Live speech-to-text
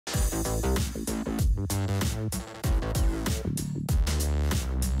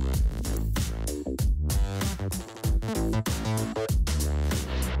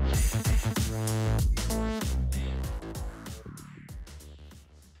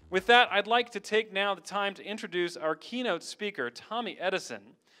With that, I'd like to take now the time to introduce our keynote speaker, Tommy Edison.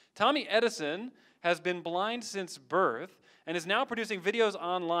 Tommy Edison has been blind since birth and is now producing videos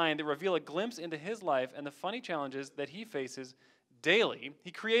online that reveal a glimpse into his life and the funny challenges that he faces daily.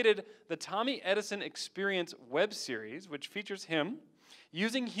 He created the Tommy Edison Experience web series, which features him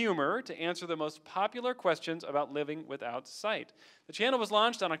using humor to answer the most popular questions about living without sight. The channel was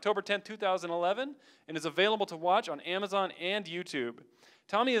launched on October 10, 2011, and is available to watch on Amazon and YouTube.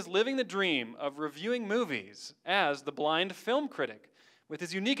 Tommy is living the dream of reviewing movies as the blind film critic. With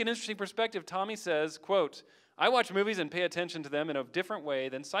his unique and interesting perspective, Tommy says, quote, "I watch movies and pay attention to them in a different way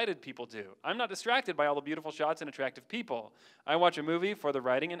than sighted people do. I'm not distracted by all the beautiful shots and attractive people. I watch a movie for the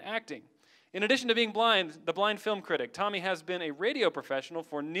writing and acting." In addition to being blind, the blind film critic, Tommy has been a radio professional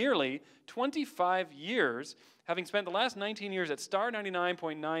for nearly 25 years, having spent the last 19 years at Star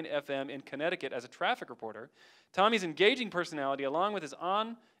 99.9 FM in Connecticut as a traffic reporter. Tommy's engaging personality, along with his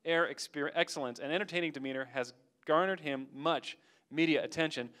on-air excellence and entertaining demeanor, has garnered him much media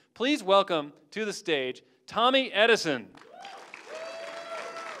attention. Please welcome to the stage, Tommy Edison.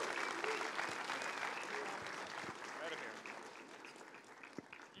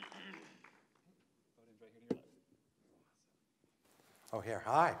 Oh, here.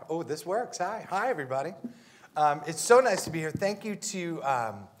 Hi. Oh, this works. Hi. Hi, everybody. It's so nice to be here. Thank you to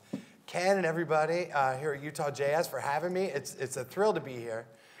Ken and everybody here at UtahJS for having me. It's a thrill to be here.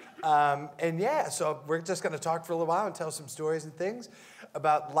 And yeah, so we're just going to talk for a little while and tell some stories and things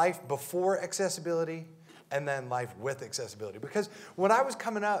about life before accessibility and then life with accessibility. Because when I was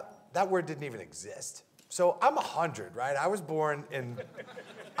coming up, that word didn't even exist. So I'm 100, right? I was born in,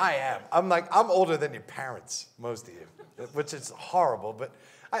 I'm older than your parents, most of you, which is horrible. But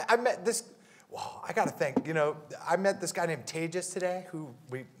I met this, well, I got to think, I met this guy named Tejas today who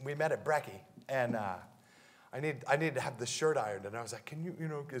we met at Brecky. And I need to have this shirt ironed. And I was like, can you,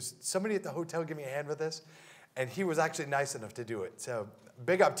 is somebody at the hotel give me a hand with this? And he was actually nice enough to do it. So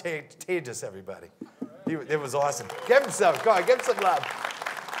big up Tejas, everybody. It was awesome. Give him some, go on, give him some love.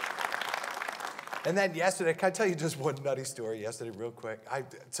 And then yesterday, can I tell you just one nutty story yesterday real quick? I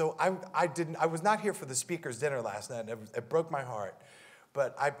was not here for the speaker's dinner last night. It broke my heart.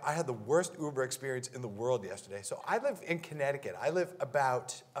 But I had the worst Uber experience in the world yesterday. So I live in Connecticut. I live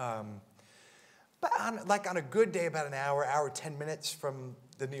about on a good day, about an hour 10 minutes from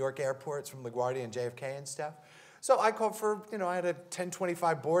the New York airports, from LaGuardia and JFK and stuff. So I called for, I had a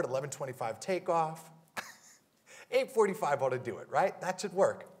 10:25 board, 11:25 takeoff. 8:45 ought to do it, right? That should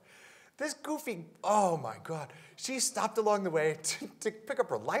work. This goofy, oh my God, she stopped along the way to pick up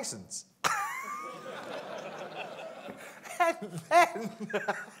her license. And then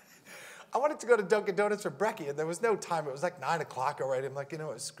I wanted to go to Dunkin' Donuts for brekkie, and there was no time. It was like 9 o'clock already. I'm like,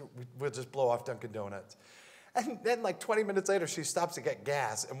 we'll just blow off Dunkin' Donuts. And then like 20 minutes later, she stops to get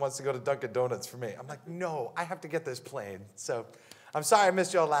gas and wants to go to Dunkin' Donuts for me. I'm like, no, I have to get this plane. So I'm sorry I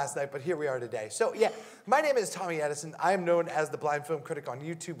missed y'all last night, but here we are today. So yeah, my name is Tommy Edison. I am known as the blind film critic on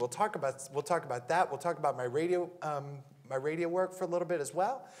YouTube. We'll talk about that. We'll talk about my radio work for a little bit as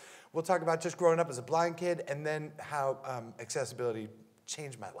well. We'll talk about just growing up as a blind kid and then how accessibility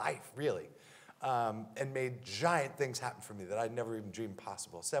changed my life, really, and made giant things happen for me that I'd never even dreamed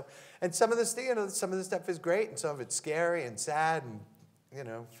possible. So, and some of this, some of this stuff is great, and some of it's scary and sad, and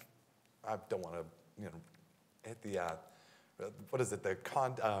I don't want to, hit the what is it?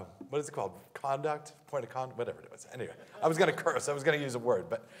 What is it called? Conduct, point of conduct, whatever it was. Anyway, I was going to curse. I was going to use a word,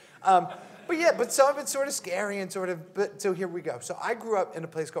 but yeah, but some of it's sort of scary and sort of. But so here we go. So I grew up in a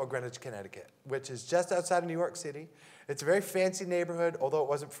place called Greenwich, Connecticut, which is just outside of New York City. It's a very fancy neighborhood, although it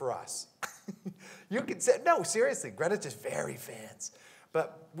wasn't for us. You could say no, seriously, Greenwich is very fancy.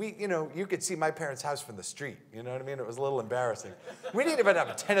 But you could see my parents' house from the street. You know what I mean? It was a little embarrassing. We didn't even have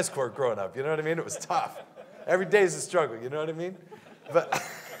a tennis court growing up. You know what I mean? It was tough. Every day is a struggle, you know what I mean? But,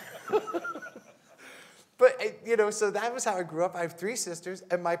 so that was how I grew up. I have 3 sisters,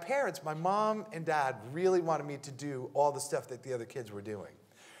 and my parents, my mom and dad, really wanted me to do all the stuff that the other kids were doing.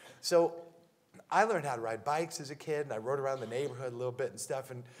 So I learned how to ride bikes as a kid, and I rode around the neighborhood a little bit and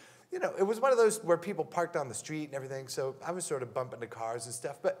stuff, and it was one of those where people parked on the street and everything, so I was sort of bumping into cars and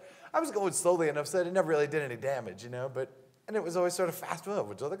stuff, but I was going slowly enough so that it never really did any damage, and it was always sort of fast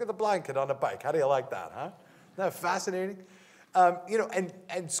forward. Look at the blind kid on a bike. How do you like that, huh? Isn't that fascinating?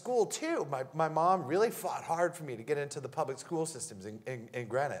 And school too. My mom really fought hard for me to get into the public school systems in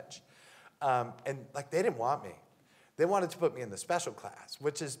Greenwich. And like they didn't want me. they wanted to put me in the special class,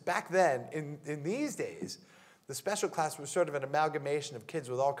 which is back then, in these days, the special class was sort of an amalgamation of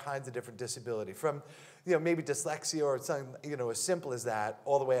kids with all kinds of different disability, from maybe dyslexia or something as simple as that,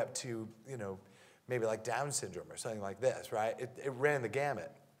 all the way up to maybe like Down syndrome or something like this, right? It ran the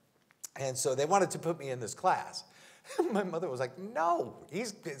gamut. And so they wanted to put me in this class. My mother was like, no,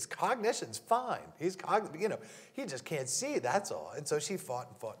 his cognition's fine. He just can't see, that's all. And so she fought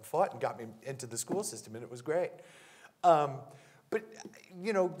and fought and fought and got me into the school system, and it was great. But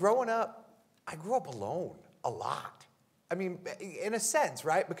growing up, I grew up alone a lot. I mean, in a sense,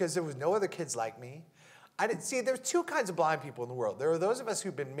 right? Because there was no other kids like me. There's two kinds of blind people in the world. There are those of us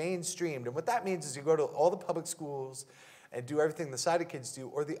who've been mainstreamed, and what that means is you go to all the public schools and do everything the sighted kids do,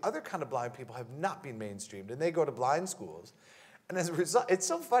 or the other kind of blind people have not been mainstreamed, and they go to blind schools. And as a result, it's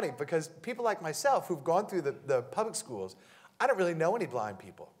so funny because people like myself who've gone through the public schools, I don't really know any blind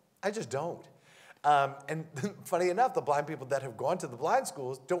people. I just don't. And funny enough, the blind people that have gone to the blind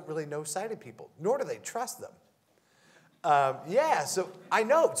schools don't really know sighted people, nor do they trust them. Yeah, so I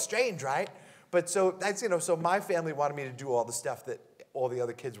know, it's strange, right? But so that's, so my family wanted me to do all the stuff that all the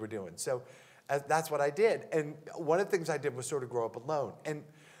other kids were doing. So that's what I did. And one of the things I did was sort of grow up alone. And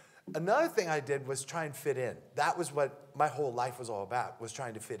another thing I did was try and fit in. That was what my whole life was all about, was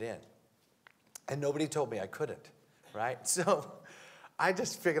trying to fit in. And nobody told me I couldn't, right? So I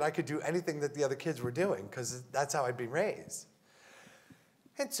just figured I could do anything that the other kids were doing because that's how I'd been raised.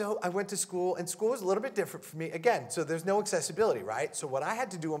 And so I went to school, and school was a little bit different for me. Again, so there's no accessibility, right? So what I had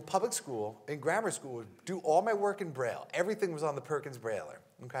to do in public school, in grammar school, was do all my work in Braille. Everything was on the Perkins Brailler,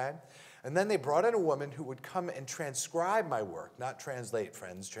 okay? And then they brought in a woman who would come and transcribe my work. Not translate,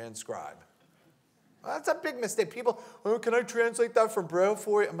 friends, transcribe. Well, that's a big mistake. People, oh, can I translate that from Braille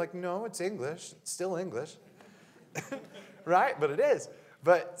for you? I'm like, no, it's English. It's still English. Right? But it is.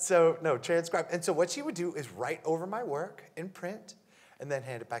 But so, no, transcribe. And so what she would do is write over my work in print, and then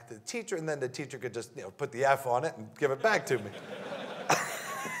hand it back to the teacher, and then the teacher could just put the F on it and give it back to me.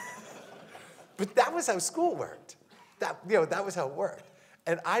 But that was how school worked. That was how it worked.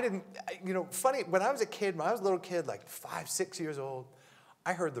 And I didn't, funny, when I was a kid, when I was a little kid, like 5, 6 years old,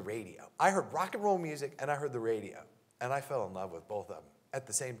 I heard the radio. I heard rock and roll music, and I heard the radio. And I fell in love with both of them at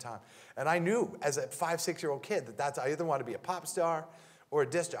the same time. And I knew as a 5, 6-year-old kid that I either wanted to be a pop star or a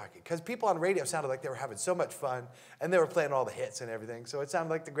disc jockey, because people on radio sounded like they were having so much fun, and they were playing all the hits and everything, so it sounded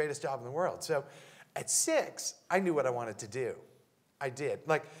like the greatest job in the world. So at 6, I knew what I wanted to do. I did.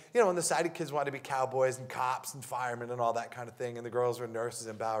 Like, and the sighted kids wanted to be cowboys and cops and firemen and all that kind of thing, and the girls were nurses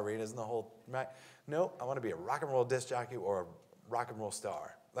and ballerinas and the whole, right? No, I want to be a rock and roll disc jockey or a rock and roll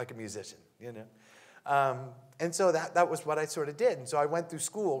star, like a musician, And so that was what I sort of did. And so I went through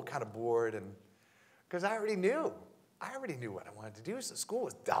school kind of bored, and because I already knew what I wanted to do, so school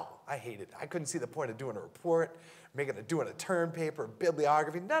was dull. I hated it. I couldn't see the point of doing a report, doing a term paper,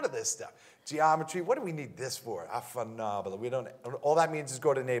 bibliography, none of this stuff. Geometry, what do we need this for? Phenomenal. We don't, all that means is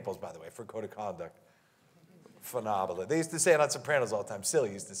go to Naples, by the way, for code of conduct. Phenomenal. They used to say it on Sopranos all the time.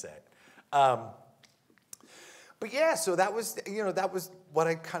 Silly used to say it. But yeah, so that was, that was what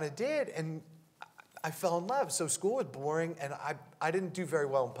I kind of did, and I fell in love. So school was boring, and I didn't do very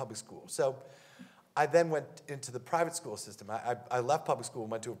well in public school. So I then went into the private school system. I left public school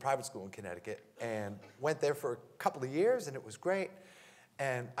and went to a private school in Connecticut and went there for a couple of years, and it was great.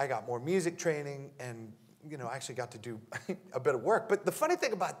 And I got more music training and, I actually got to do a bit of work. But the funny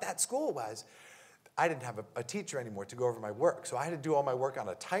thing about that school was I didn't have a teacher anymore to go over my work. So I had to do all my work on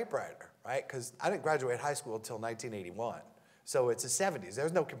a typewriter, right? Because I didn't graduate high school until 1981. So it's the 70s.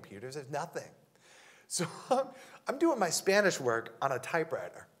 There's no computers. There's nothing. So I'm doing my Spanish work on a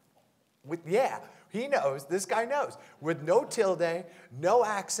typewriter. He knows, this guy knows, with no tilde, no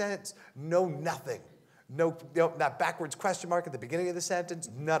accents, no nothing. No, that backwards question mark at the beginning of the sentence,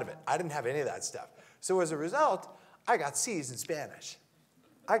 none of it. I didn't have any of that stuff. So as a result, I got C's in Spanish.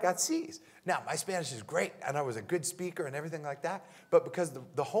 I got C's. Now, my Spanish is great, and I was a good speaker and everything like that, but because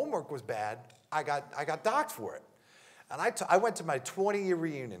the homework was bad, I got docked for it. And I went to my 20-year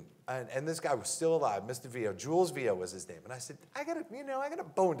reunion, and this guy was still alive, Mr. Vio. Jules Vio was his name. And I said, I got a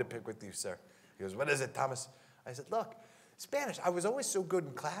bone to pick with you, sir. He goes, what is it, Thomas? I said, look, Spanish, I was always so good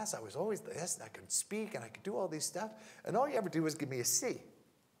in class. I was always this, and I could speak, and I could do all these stuff. And all you ever do was give me a C.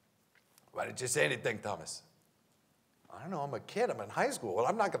 Why didn't you say anything, Thomas? I don't know, I'm a kid. I'm in high school. Well,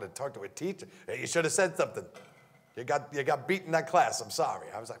 I'm not going to talk to a teacher. Hey, you should have said something. You got beat in that class. I'm sorry.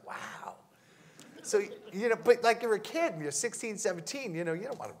 I was like, wow. So, but like you're a kid, and you're 16, 17, you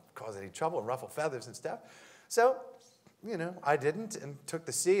don't want to cause any trouble and ruffle feathers and stuff. So, I didn't and took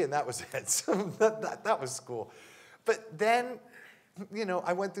the C, and that was it. So that was cool. But then you know,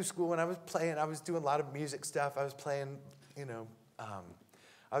 I went through school and I was doing a lot of music stuff. I was playing, you know,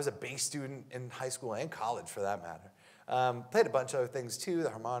 I was a bass student in high school and college for that matter. Played a bunch of other things too, the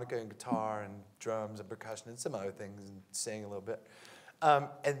harmonica and guitar and drums and percussion and some other things and sang a little bit.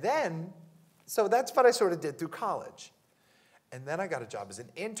 And then, so that's what I sort of did through college. And then I got a job as an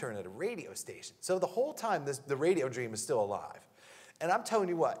intern at a radio station. So the whole time, the radio dream is still alive. And I'm telling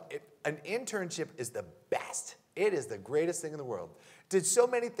you what, an internship is the best. It is the greatest thing in the world. Did so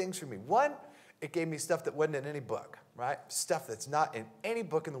many things for me. One, it gave me stuff that wasn't in any book, right? Stuff that's not in any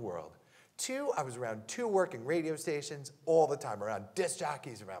book in the world. Two, I was around 2 working radio stations all the time, around disc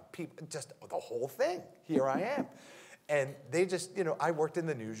jockeys, around people, just the whole thing. Here I am. And they just, you know, I worked in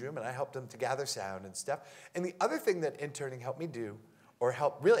the newsroom and I helped them to gather sound and stuff. And the other thing that interning helped me do, or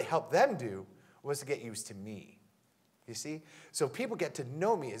really helped them do, was to get used to me. You see? So people get to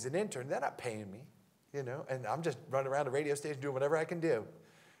know me as an intern. They're not paying me, you know, and I'm just running around a radio station doing whatever I can do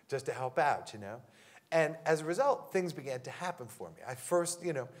just to help out, you know. And as a result, things began to happen for me. I first,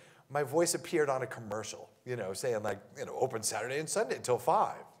 you know, my voice appeared on a commercial, you know, saying like, you know, open Saturday and Sunday until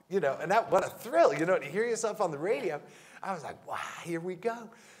 5. You know, and what a thrill, you know, to hear yourself on the radio. I was like, wow, here we go.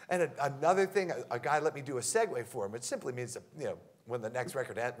 And another thing, a guy let me do a segue for him. It simply means, that, you know, when the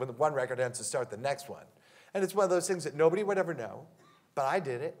one record ends, to start the next one. And it's one of those things that nobody would ever know, but I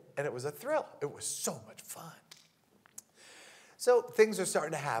did it, and it was a thrill. It was so much fun. So things are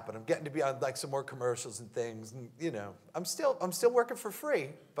starting to happen. I'm getting to be on like some more commercials and things, and you know, I'm still working for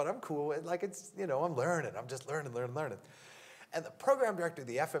free, but I'm cool. Like it's, you know, I'm learning. I'm just learning. And the program director of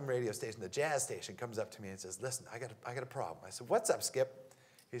the FM radio station, the jazz station, comes up to me and says, listen, I got a problem. I said, what's up, Skip?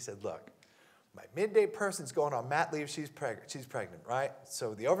 He said, look, my midday person's going on mat leave. She's pregnant, right?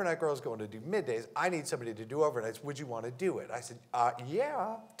 So the overnight girl's going to do middays. I need somebody to do overnights. Would you want to do it? I said,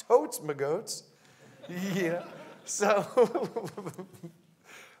 yeah, totes, my goats. Yeah. So,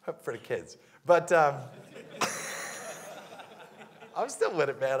 for the kids. But I'm still with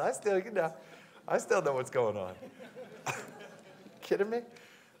it, man. I still know what's going on. Kidding me?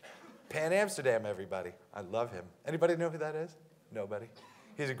 Pan Amsterdam, everybody. I love him. Anybody know who that is? Nobody?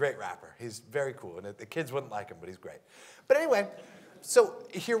 He's a great rapper. He's very cool, and the kids wouldn't like him, but he's great. But anyway, so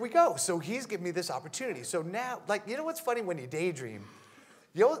here we go. So he's giving me this opportunity. So now, like, you know what's funny when you daydream?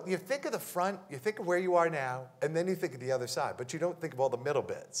 You think of the front, you think of where you are now, and then you think of the other side, but you don't think of all the middle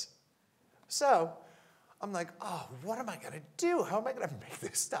bits. So I'm like, oh, what am I going to do? How am I going to make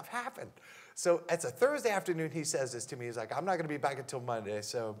this stuff happen? So it's a Thursday afternoon, he says this to me. He's like, I'm not going to be back until Monday,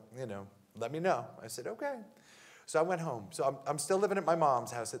 so, you know, let me know. I said, okay. So I went home. So I'm still living at my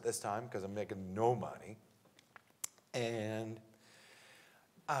mom's house at this time because I'm making no money. And,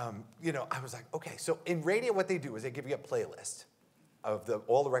 you know, I was like, okay. So in radio, what they do is they give you a playlist of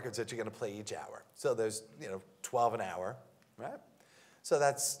all the records that you're going to play each hour. So there's, you know, 12 an hour, right? So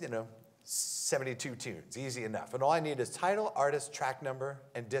that's, you know, 72 tunes, easy enough. And all I need is title, artist, track number,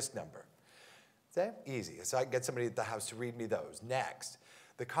 and disc number. Okay? Easy. So I can get somebody at the house to read me those. Next,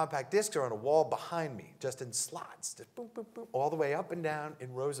 the compact discs are on a wall behind me, just in slots, just boom, boom, boom, all the way up and down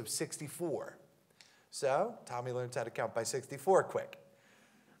in rows of 64. So Tommy learns how to count by 64 quick,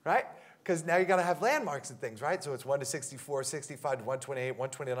 right? Because now you got to have landmarks and things, right? So it's 1 to 64, 65 to 128,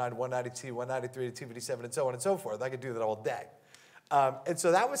 129, 192, 193 to 257, and so on and so forth. I could do that all day. And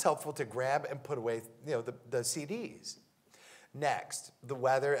so that was helpful to grab and put away, you know, the CDs. Next, the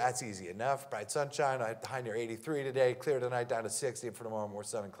weather, that's easy enough. Bright sunshine, I had high near 83 today, clear tonight down to 60, and for tomorrow more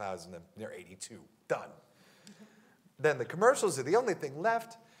sun and clouds, and then near 82. Done. Then the commercials are the only thing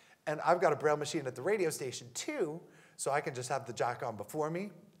left, and I've got a Braille machine at the radio station too, so I can just have the jock on before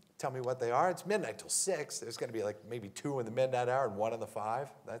me, tell me what they are. It's midnight till 6. There's going to be like maybe 2 in the midnight hour and 1 in the 5.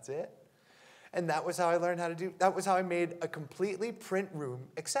 That's it. And that was how I learned how to do, that was how I made a completely print room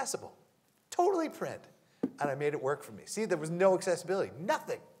accessible. Totally print. And I made it work for me. See, there was no accessibility.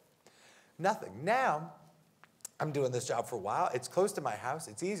 Nothing. Nothing. Now, I'm doing this job for a while. It's close to my house.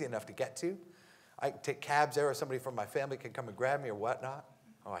 It's easy enough to get to. I can take cabs there, or somebody from my family can come and grab me or whatnot.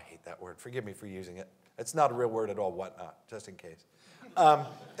 Oh, I hate that word. Forgive me for using it. It's not a real word at all, whatnot, just in case.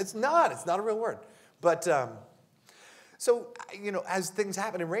 It's not a real word. But, so, you know, as things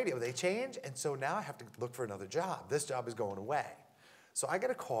happen in radio, they change, and so now I have to look for another job. This job is going away. So I get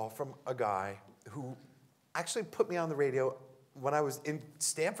a call from a guy who actually put me on the radio when I was in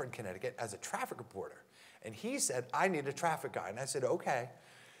Stamford, Connecticut, as a traffic reporter. And he said, I need a traffic guy. And I said, okay.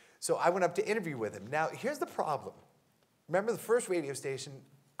 So I went up to interview with him. Now, here's the problem. Remember the first radio station,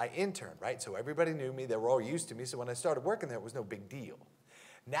 I interned, right? So everybody knew me. They were all used to me. So when I started working there, it was no big deal.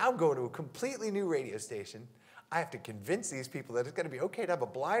 Now I'm going to a completely new radio station. I have to convince these people that it's going to be okay to have a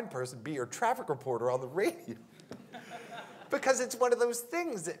blind person be your traffic reporter on the radio. Because it's one of those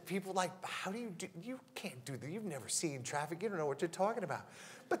things that people like, how do you do, you can't do that. You've never seen traffic. You don't know what you're talking about.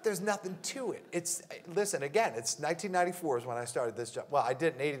 But there's nothing to it. Listen, again, it's 1994 is when I started this job. Well, I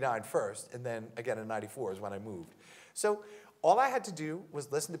did in 89 first, and then again in 94 is when I moved. So all I had to do was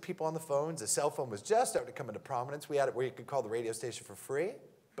listen to people on the phones. The cell phone was just starting to come into prominence. We had it where you could call the radio station for free.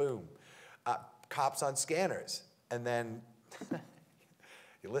 Boom. Cops on scanners. And then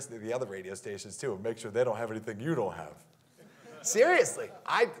you listen to the other radio stations too and make sure they don't have anything you don't have. Seriously,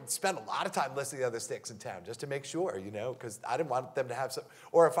 I spent a lot of time listening to the other sticks in town just to make sure, you know, because I didn't want them to have some,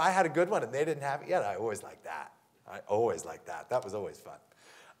 or if I had a good one and they didn't have it yet, I always liked that. I always liked that. That was always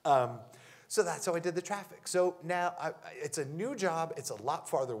fun. So that's how I did the traffic. So now it's a new job. It's a lot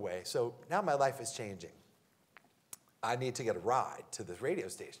farther away. So now my life is changing. I need to get a ride to this radio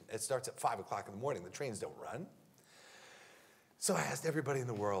station. It starts at 5 o'clock in the morning. The trains don't run. So I asked everybody in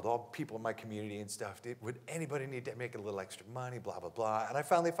the world, all people in my community and stuff, would anybody need to make a little extra money, blah, blah, blah. And I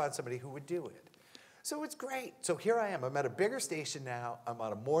finally found somebody who would do it. So it's great. So here I am. I'm at a bigger station now. I'm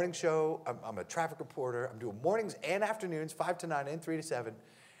on a morning show. I'm a traffic reporter. I'm doing mornings and afternoons, 5 to 9 and 3 to 7,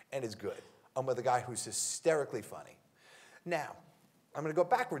 and it's good. I'm with a guy who's hysterically funny. Now, I'm going to go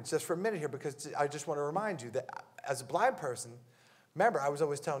backwards just for a minute here because I just want to remind you that as a blind person, remember, I was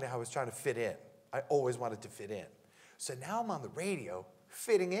always telling you how I was trying to fit in. I always wanted to fit in. So now I'm on the radio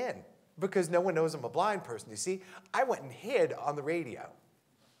fitting in because no one knows I'm a blind person. You see, I went and hid on the radio.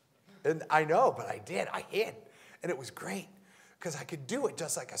 And I know, but I did. I hid. And it was great because I could do it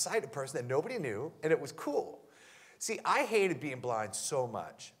just like a sighted person that nobody knew, and it was cool. See, I hated being blind so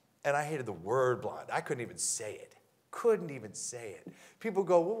much, and I hated the word blind. I couldn't even say it. Couldn't even say it. People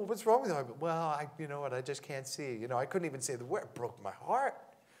go, well, what's wrong with you? I go, well, you know what, I just can't see. You know, I couldn't even say the word. It broke my heart.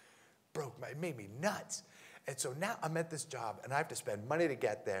 It made me nuts. And so now I'm at this job, and I have to spend money to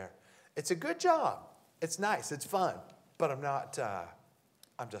get there. It's a good job. It's nice. It's fun. But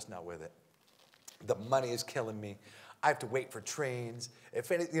I'm just not with it. The money is killing me. I have to wait for trains.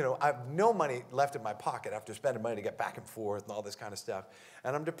 You know, I have no money left in my pocket after spending money to get back and forth and all this kind of stuff.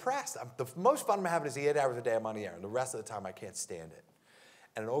 And I'm depressed. The most fun I'm having is the 8 hours a day I'm on the air, and the rest of the time I can't stand it.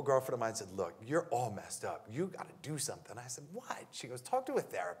 And an old girlfriend of mine said, look, you're all messed up. You got to do something. I said, what? She goes, talk to a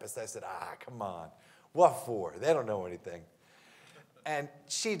therapist. I said, come on. What for? They don't know anything. And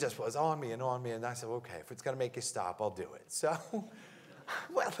she just was on me, and I said, okay, if it's going to make you stop, I'll do it. So,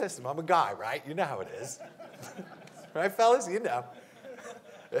 well, listen, I'm a guy, right? You know how it is. Right, fellas? You know.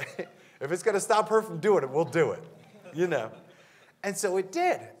 If it's going to stop her from doing it, we'll do it. You know. And so it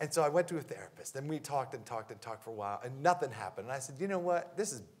did. And so I went to a therapist, and we talked and talked and talked for a while, and nothing happened. And I said, you know what?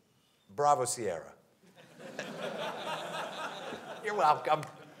 This is Bravo Sierra. You're welcome.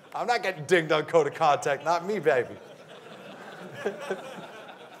 I'm not getting dinged on code of contact. Not me, baby.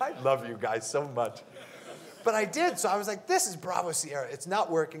 I love you guys so much. But I did, so I was like, this is Bravo Sierra. It's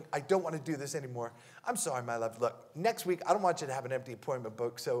not working. I don't want to do this anymore. I'm sorry, my love. Look, next week, I don't want you to have an empty appointment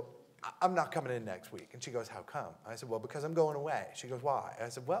book, so I'm not coming in next week. And she goes, how come? I said, well, because I'm going away. She goes, why? I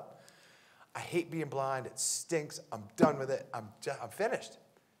said, well, I hate being blind. It stinks. I'm done with it. I'm finished.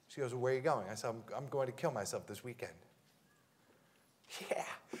 She goes, well, where are you going? I said, I'm going to kill myself this weekend. Yeah,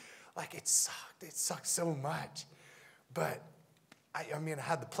 like it sucked. It sucked so much. But I mean, I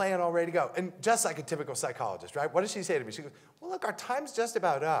had the plan all ready to go. And just like a typical psychologist, right? What does she say to me? She goes, well, look, our time's just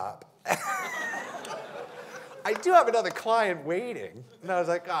about up. I do have another client waiting. And I was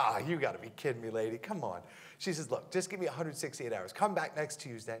like, you got to be kidding me, lady. Come on. She says, look, just give me 168 hours. Come back next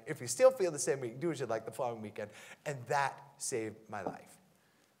Tuesday. If you still feel the same way, you can do as you'd like the following weekend. And that saved my life.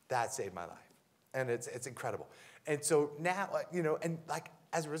 That saved my life. And it's incredible. And so now, you know, and like,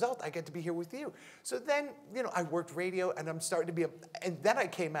 as a result, I get to be here with you. So then, you know, I worked radio, and I'm starting to be and then I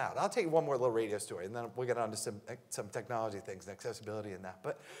came out. I'll tell you one more little radio story, and then we'll get on to some technology things and accessibility and that.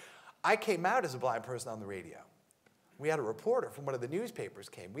 But I came out as a blind person on the radio. We had a reporter from one of the newspapers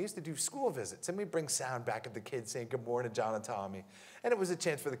came. We used to do school visits, and we'd bring sound back of the kids saying, good morning, John and Tommy. And it was a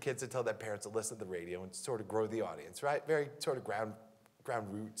chance for the kids to tell their parents to listen to the radio and sort of grow the audience, right? Very sort of ground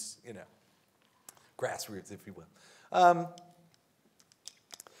roots, you know, grassroots, if you will.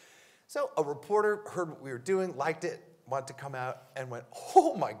 So a reporter heard what we were doing, liked it, wanted to come out, and went,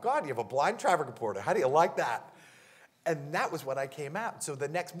 oh my God, you have a blind traffic reporter. How do you like that? And that was when I came out. So the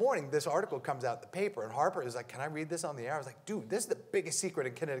next morning, this article comes out in the paper, and Harper is like, can I read this on the air? I was like, dude, this is the biggest secret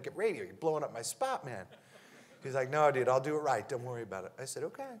in Connecticut radio. You're blowing up my spot, man. He's like, no, dude, I'll do it right. Don't worry about it. I said,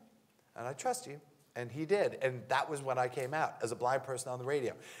 okay. And I trust you. And he did. And that was when I came out as a blind person on the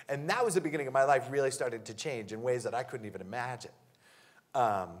radio. And that was the beginning of my life really starting to change in ways that I couldn't even imagine.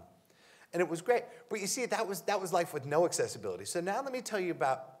 And it was great. But you see, that was life with no accessibility. So now let me tell you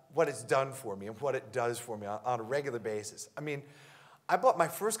about what it's done for me and what it does for me on a regular basis. I mean, I bought my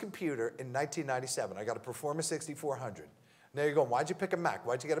first computer in 1997. I got a Performa 6400. Now you're going, why'd you pick a Mac?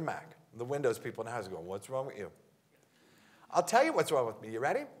 Why'd you get a Mac? The Windows people in the house are going, what's wrong with you? I'll tell you what's wrong with me. You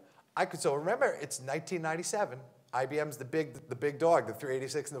ready? So remember, it's 1997. IBM's the big dog. The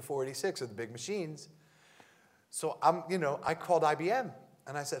 386 and the 486 are the big machines. So I called IBM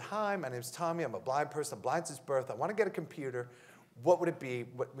and I said, hi, my name's Tommy. I'm a blind person. I'm blind since birth. I want to get a computer. What would it be?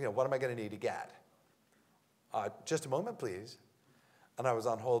 What am I going to need to get? Just a moment, please. And I was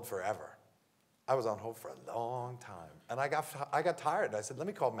on hold forever. I was on hold for a long time. And I got tired. I said, let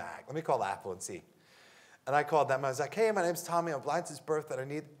me call Mac. Let me call Apple and see. And I called them. I was like, hey, my name's Tommy. I'm blind since birth. That I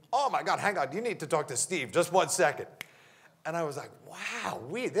need. Oh, my God, hang on. You need to talk to Steve. Just 1 second. And I was like, wow,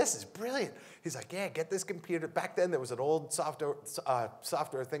 this is brilliant. He's like, yeah, get this computer. Back then, there was an old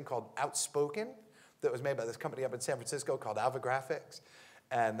software thing called Outspoken that was made by this company up in San Francisco called Alva Graphics.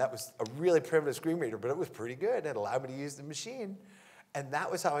 And that was a really primitive screen reader, but it was pretty good. It allowed me to use the machine. And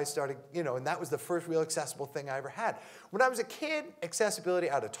that was how I started, and that was the first real accessible thing I ever had. When I was a kid, accessibility,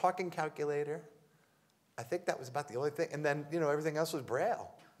 I had a talking calculator. I think that was about the only thing. And then, everything else was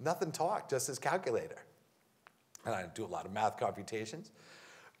Braille. Nothing talked, just this calculator. And I do a lot of math computations.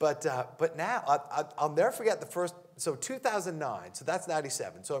 But now, I'll never forget the first, so 2009, so that's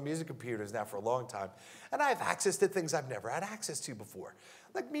 97. So I'm using computers now for a long time. And I have access to things I've never had access to before,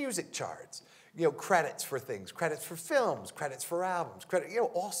 like music charts, credits for things, credits for films, credits for albums,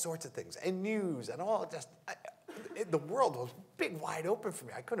 all sorts of things, and news, and all the world was big, wide open for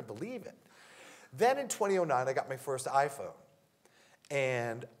me. I couldn't believe it. Then in 2009, I got my first iPhone.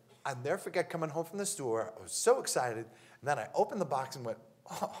 And I'll never forget coming home from the store. I was so excited. And then I opened the box and went,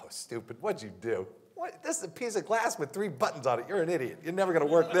 oh, stupid, what'd you do? This is a piece of glass with 3 buttons on it. You're an idiot. You're never going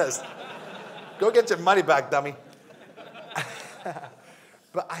to work this. Go get your money back, dummy.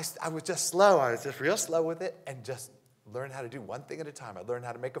 But I was just slow. I was just real slow with it and just learned how to do one thing at a time. I learned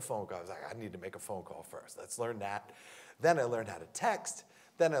how to make a phone call. I was like, I need to make a phone call first. Let's learn that. Then I learned how to text.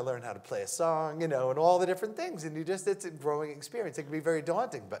 Then I learned how to play a song, and all the different things. And it's a growing experience. It can be very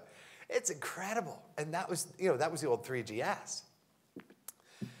daunting, but it's incredible. And that was the old 3GS.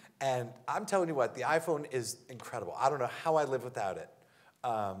 And I'm telling you what, the iPhone is incredible. I don't know how I live without it.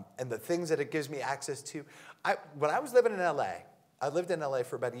 And the things that it gives me access to. When I was living in LA, I lived in LA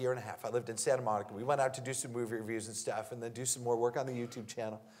for about 1.5 years. I lived in Santa Monica. We went out to do some movie reviews and stuff, and then do some more work on the YouTube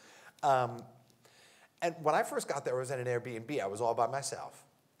channel. And when I first got there, I was in an Airbnb. I was all by myself,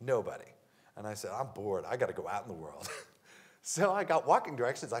 nobody. And I said, I'm bored. I got to go out in the world. So I got walking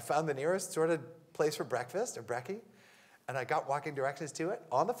directions. I found the nearest sort of place for breakfast or brekkie. And I got walking directions to it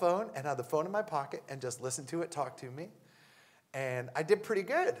on the phone and had the phone in my pocket and just listened to it talk to me. And I did pretty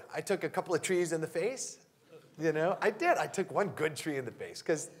good. I took a couple of trees in the face. I did. I took one good tree in the face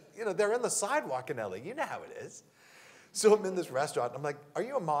because, they're in the sidewalk in LA. You know how it is. So I'm in this restaurant. I'm like, are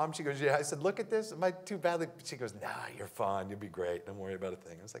you a mom? She goes, yeah. I said, look at this. Am I too badly? She goes, nah, you're fine. You'll be great. Don't worry about a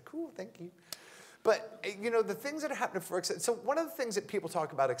thing. I was like, cool, thank you. But, the things that are happening for so one of the things that people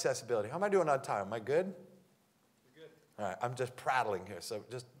talk about accessibility. How am I doing on time? Am I good? You're good. All right, I'm just prattling here, so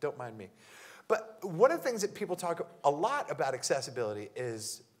just don't mind me. But one of the things that people talk a lot about accessibility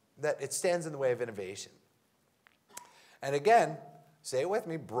is that it stands in the way of innovation. And again, say it with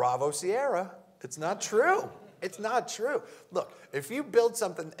me, bravo Sierra. It's not true. It's not true. Look, if you build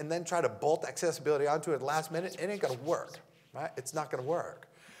something and then try to bolt accessibility onto it at the last minute, it ain't going to work, right? It's not going to work.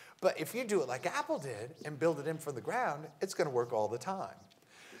 But if you do it like Apple did and build it in from the ground, it's going to work all the time.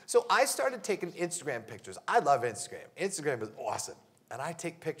 So I started taking Instagram pictures. I love Instagram. Instagram is awesome. And I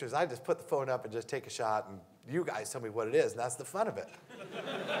take pictures. I just put the phone up and just take a shot, and you guys tell me what it is, and that's the fun of it.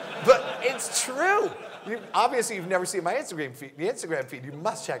 But it's true. Obviously, you've never seen my Instagram feed. The Instagram feed, you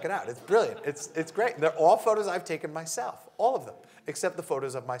must check it out. It's brilliant. It's great. And they're all photos I've taken myself, all of them, except the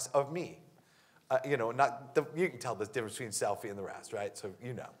photos of me. You can tell the difference between selfie and the rest, right? So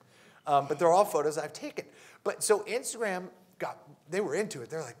but they're all photos I've taken. But so Instagram they were into it.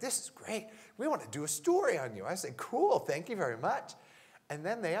 They're like, this is great. We want to do a story on you. I said, cool, thank you very much. And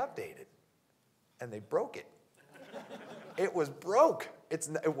then they updated, and they broke it. It was broke.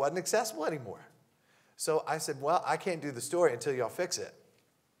 It wasn't accessible anymore. So I said, well, I can't do the story until y'all fix it.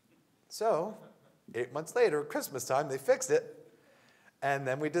 So 8 months later, Christmas time, they fixed it. And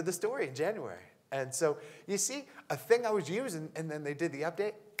then we did the story in January. And so you see, a thing I was using, and then they did the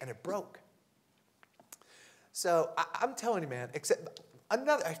update, and it broke. So I'm telling you, man,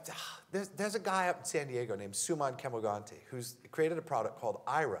 there's a guy up in San Diego named Suman Kemoganti who's created a product called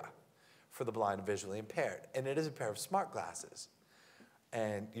Ira for the blind and visually impaired. And it is a pair of smart glasses.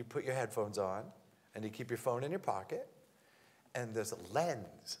 And you put your headphones on, and you keep your phone in your pocket, and there's a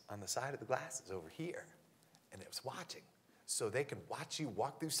lens on the side of the glasses over here, and it was watching. So they can watch you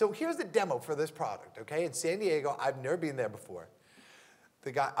walk through. So here's the demo for this product, okay? In San Diego, I've never been there before.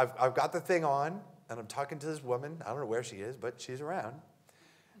 The guy, I've got the thing on, and I'm talking to this woman. I don't know where she is, but she's around.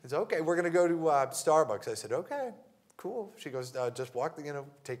 He said, okay, we're going to go to Starbucks. I said, okay, cool. She goes, just walk,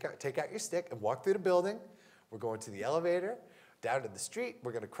 take out your stick and walk through the building. We're going to the elevator, down to the street.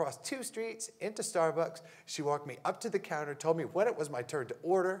 We're going to cross 2 streets into Starbucks. She walked me up to the counter, told me when it was my turn to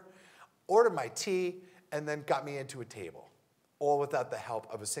order my tea, and then got me into a table, all without the help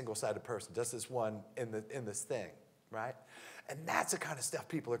of a single-sided person, just this one in this thing, right? And that's the kind of stuff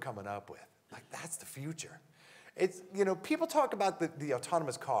people are coming up with. Like, that's the future. It's, people talk about the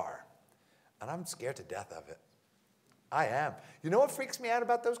autonomous car, and I'm scared to death of it. I am. You know what freaks me out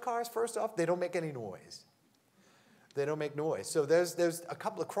about those cars? First off, they don't make any noise. They don't make noise. So there's a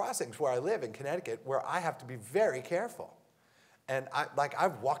couple of crossings where I live in Connecticut where I have to be very careful. And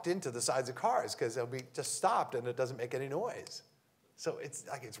I've walked into the sides of cars because they'll be just stopped and it doesn't make any noise. So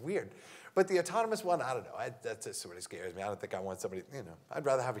it's weird. But the autonomous one, I don't know. That just sort of scares me. I don't think I want somebody, I'd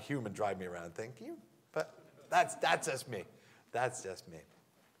rather have a human drive me around, thank you. But that's just me. That's just me.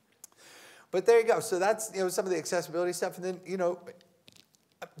 But there you go. So that's, some of the accessibility stuff. And then,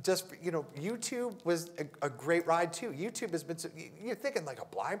 YouTube was a great ride too. YouTube has been, you're thinking like a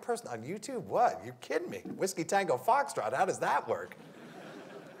blind person on YouTube? What? You're kidding me. Whiskey Tango Foxtrot, how does that work?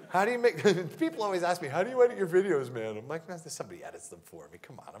 How do you make, people always ask me, how do you edit your videos, man? I'm like, somebody edits them for me.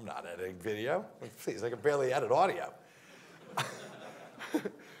 Come on, I'm not editing video. Please, I can barely edit audio.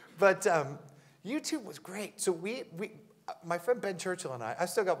 But YouTube was great. So my friend Ben Churchill and I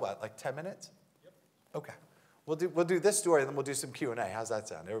still got what, like 10 minutes? Yep. Okay. We'll do this story, and then we'll do some Q&A. How's that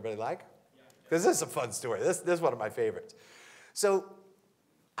sound? Everybody like? Because this is a fun story. This is one of my favorites. So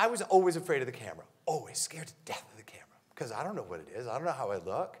I was always afraid of the camera. Always scared to death of the camera. Because I don't know what it is. I don't know how I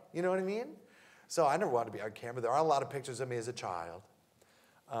look. You know what I mean? So I never wanted to be on camera. There are a lot of pictures of me as a child.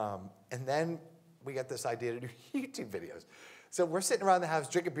 And then we got this idea to do YouTube videos. So we're sitting around the house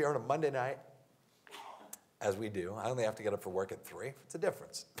drinking beer on a Monday night, as we do. I only have to get up for work at 3. It's a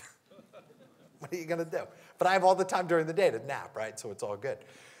difference. What are you going to do? But I have all the time during the day to nap, right? So it's all good.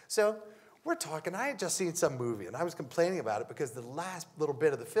 So we're talking. I had just seen some movie, and I was complaining about it because the last little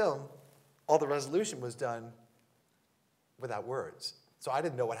bit of the film, all the resolution was done without words. So I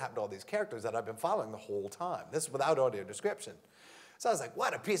didn't know what happened to all these characters that I've been following the whole time. This is without audio description. So I was like,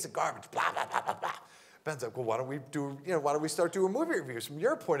 what a piece of garbage, blah, blah, blah, blah, blah. Ben's like, well, why don't we start doing movie reviews from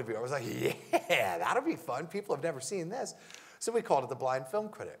your point of view? I was like, yeah, that'll be fun. People have never seen this. So we called it The Blind Film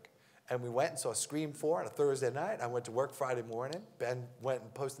Critic. And we went and saw Scream 4 on a Thursday night. I went to work Friday morning. Ben went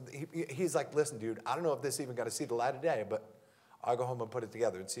and posted. He's like, listen, dude, I don't know if this even got to see the light of day, but I'll go home and put it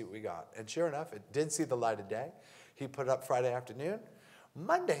together and see what we got. And sure enough, it did see the light of day. He put it up Friday afternoon.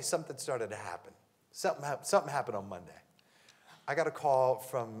 Monday, something started to happen. Something happened on Monday. I got a call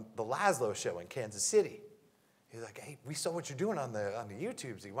from the Laszlo show in Kansas City. He's like, hey, we saw what you're doing on the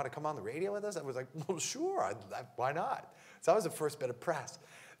YouTubes. Do you want to come on the radio with us? I was like, well, sure. Why not? So that was the first bit of press.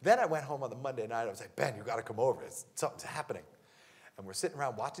 Then I went home on the Monday night. I was like, Ben, you got to come over. Something's happening. And we're sitting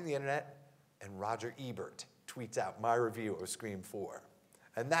around watching the internet, and Roger Ebert tweets out my review of Scream 4.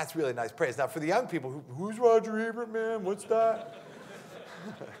 And that's really nice praise. Now, for the young people, who's Roger Ebert, man? What's that?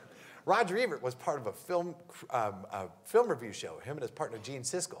 Roger Ebert was part of a film review show, him and his partner Gene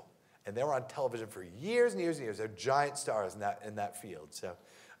Siskel. And they were on television for years and years and years. They're giant stars in that field. So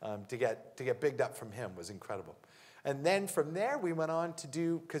to get bigged up from him was incredible. And then from there, we went on to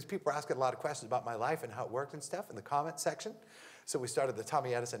do, because people were asking a lot of questions about my life and how it worked and stuff in the comment section. So we started the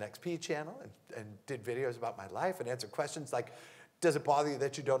Tommy Edison XP channel and did videos about my life and answered questions like, does it bother you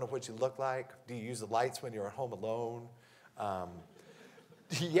that you don't know what you look like? Do you use the lights when you're at home alone?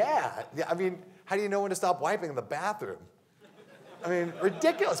 Yeah, I mean, how do you know when to stop wiping in the bathroom? I mean,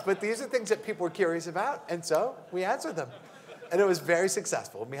 ridiculous, but these are things that people were curious about, and so we answered them. And it was very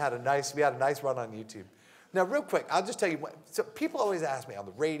successful. We had a nice run on YouTube. Now, real quick, I'll just tell you what, so people always ask me on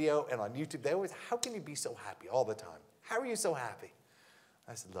the radio and on YouTube, they always, how can you be so happy all the time? How are you so happy?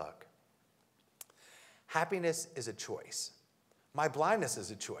 I said, look, happiness is a choice. My blindness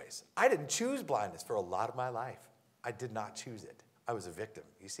is a choice. I didn't choose blindness for a lot of my life. I did not choose it. I was a victim,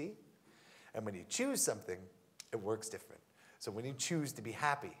 you see? And when you choose something, it works different. So when you choose to be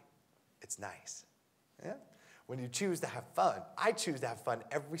happy, it's nice. Yeah? When you choose to have fun, I choose to have fun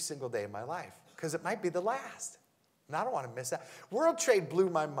every single day of my life because it might be the last. And I don't want to miss that. World Trade blew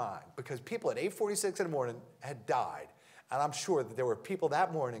my mind because people at 8:46 in the morning had died. And I'm sure that there were people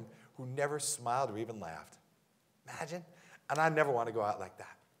that morning who never smiled or even laughed. Imagine? And I never want to go out like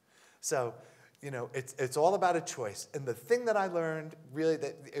that. So it's all about a choice. And the thing that I learned, really,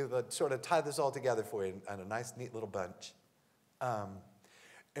 that sort of tie this all together for you in a nice, neat little bunch,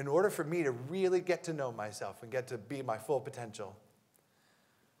 in order for me to really get to know myself and get to be my full potential,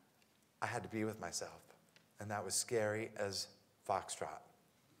 I had to be with myself. And that was scary as foxtrot.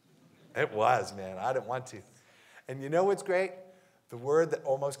 It was, man. I didn't want to. And you know what's great? The word that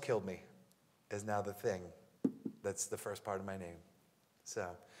almost killed me is now the thing that's the first part of my name. So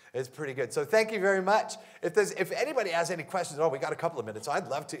it's pretty good. So thank you very much. If anybody has any questions, we got a couple of minutes. So I'd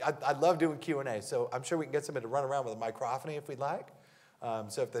love doing Q&A. So I'm sure we can get somebody to run around with a microphony if we'd like.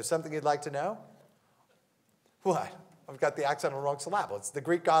 So if there's something you'd like to know. What? I've got the accent on the wrong syllable. It's the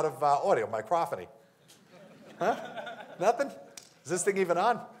Greek god of audio, microphony. Huh? Nothing? Is this thing even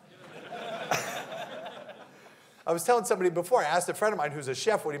on? I was telling somebody before, I asked a friend of mine who's a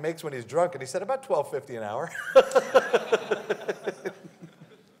chef what he makes when he's drunk, and he said about $12.50 an hour.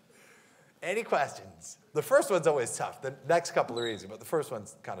 Any questions? The first one's always tough. The next couple are easy, but the first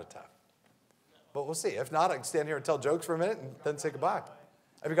one's kind of tough. But we'll see. If not, I can stand here and tell jokes for a minute and then say goodbye.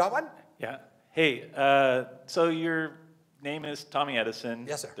 Have you got one? Yeah. Hey, so your name is Tommy Edison.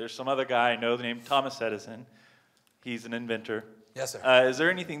 Yes, sir. There's some other guy I know named Thomas Edison. He's an inventor. Yes, sir. Is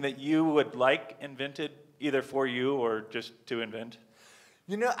there anything that you would like invented, either for you or just to invent?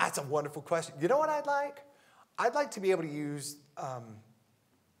 That's a wonderful question. You know what I'd like? I'd like to be able to use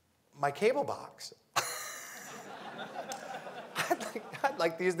my cable box. I'd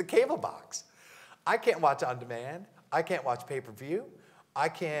like to use the cable box. I can't watch on demand. I can't watch pay-per-view. I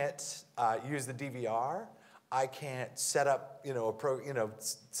can't use the DVR. I can't set up,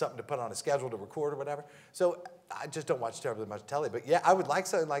 something to put on a schedule to record or whatever. So I just don't watch terribly much telly. But yeah, I would like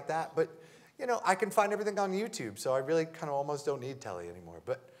something like that. But I can find everything on YouTube, so I really kind of almost don't need telly anymore.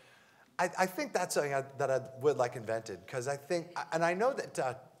 But I think that's something that I would like invented, because I think, and I know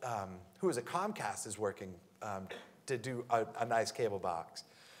that who is it, Comcast is working to do a nice cable box.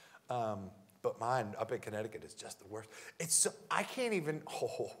 But mine up in Connecticut is just the worst. It's so, I can't even,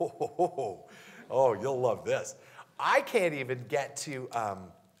 you'll love this. I can't even get to,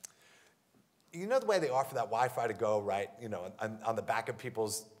 the way they offer that Wi-Fi to go, right? On the back of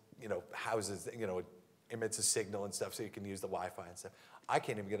people's, houses, it emits a signal and stuff so you can use the Wi-Fi and stuff. I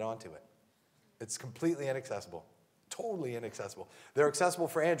can't even get onto it. It's completely inaccessible, totally inaccessible. They're accessible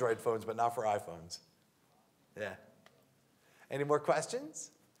for Android phones, but not for iPhones. Yeah. Any more questions?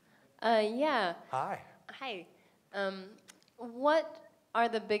 Yeah. Hi. Hi. What are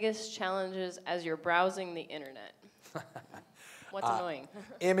the biggest challenges as you're browsing the internet? What's annoying?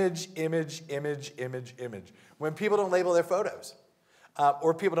 Image. When people don't label their photos,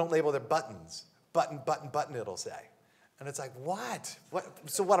 or people don't label their buttons, button, it'll say. And it's like, what?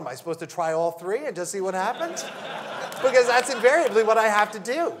 So what, am I supposed to try all three and just see what happens? Because that's invariably what I have to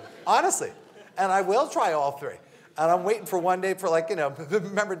do, honestly. And I will try all three. And I'm waiting for one day for,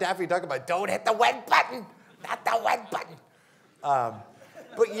 remember Daffy Duck about, don't hit the wet button, not the wet button.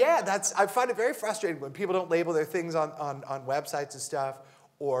 But yeah, I find it very frustrating when people don't label their things on websites and stuff,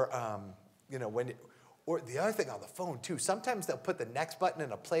 or, or the other thing on the phone too, sometimes they'll put the next button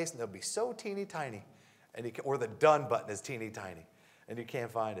in a place and they'll be so teeny tiny, or the done button is teeny tiny, and you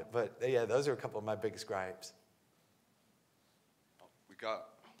can't find it. But yeah, those are a couple of my biggest gripes. We got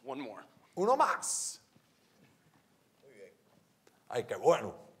one more. Uno más. Ay, qué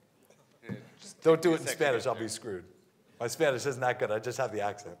bueno. Yeah, Don't do it in Spanish, I'll be screwed. My Spanish isn't that good, I just have the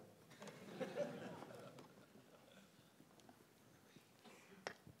accent.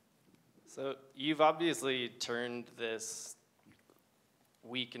 So you've obviously turned this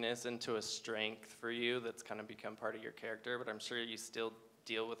weakness into a strength for you that's kind of become part of your character, but I'm sure you still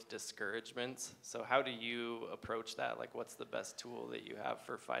deal with discouragements. So how do you approach that? What's the best tool that you have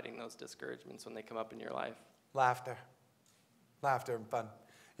for fighting those discouragements when they come up in your life? Laughter. Laughter and fun.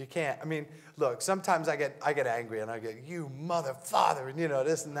 You can't, look, sometimes I get angry and I get, you mother father, and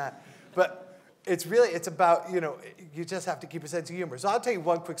this and that. But it's about, you just have to keep a sense of humor. So I'll tell you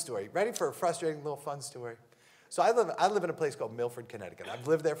one quick story. Ready for a frustrating little fun story? So I live in a place called Milford, Connecticut. I've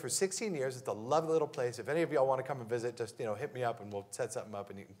lived there for 16 years. It's a lovely little place. If any of y'all want to come and visit, just, hit me up and we'll set something up,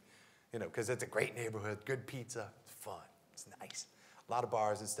 and you can, because it's a great neighborhood, good pizza, it's fun, it's nice. A lot of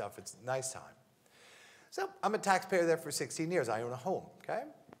bars and stuff, it's a nice time. So I'm a taxpayer there for 16 years. I own a home, okay?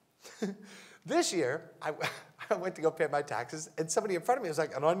 This year, I went to go pay my taxes, and somebody in front of me was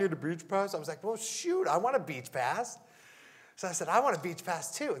like, and I need a beach pass. I was like, well, shoot, I want a beach pass. So I said, I want a beach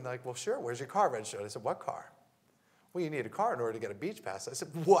pass too. And they're like, well, sure, where's your car registered? I said, what car? Well, you need a car in order to get a beach pass. I said,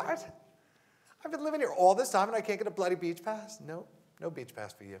 what? I've been living here all this time and I can't get a bloody beach pass? No, no beach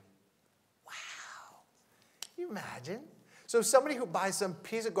pass for you. Wow. Can you imagine? So somebody who buys some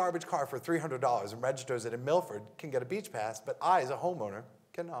piece of garbage car for $300 and registers it in Milford can get a beach pass, but I, as a homeowner,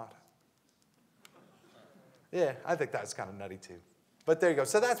 cannot. Yeah, I think that's kind of nutty too. But there you go.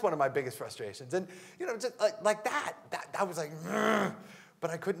 So that's one of my biggest frustrations. And, you know, just like that was like, "Grr," but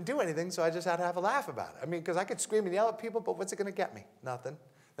I couldn't do anything, so I just had to have a laugh about it. I mean, because I could scream and yell at people, but what's it going to get me? Nothing.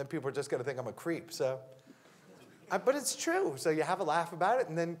 Then people are just going to think I'm a creep. So, but it's true. So you have a laugh about it,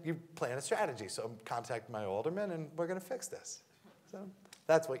 and then you plan a strategy. So I'm contacting my alderman, and we're going to fix this. So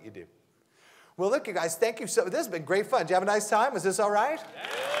that's what you do. Well, look, you guys, thank you. So this has been great fun. Did you have a nice time? Was this all right?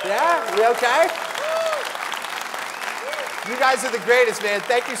 Yeah? You okay? You guys are the greatest, man.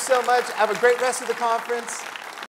 Thank you so much. Have a great rest of the conference.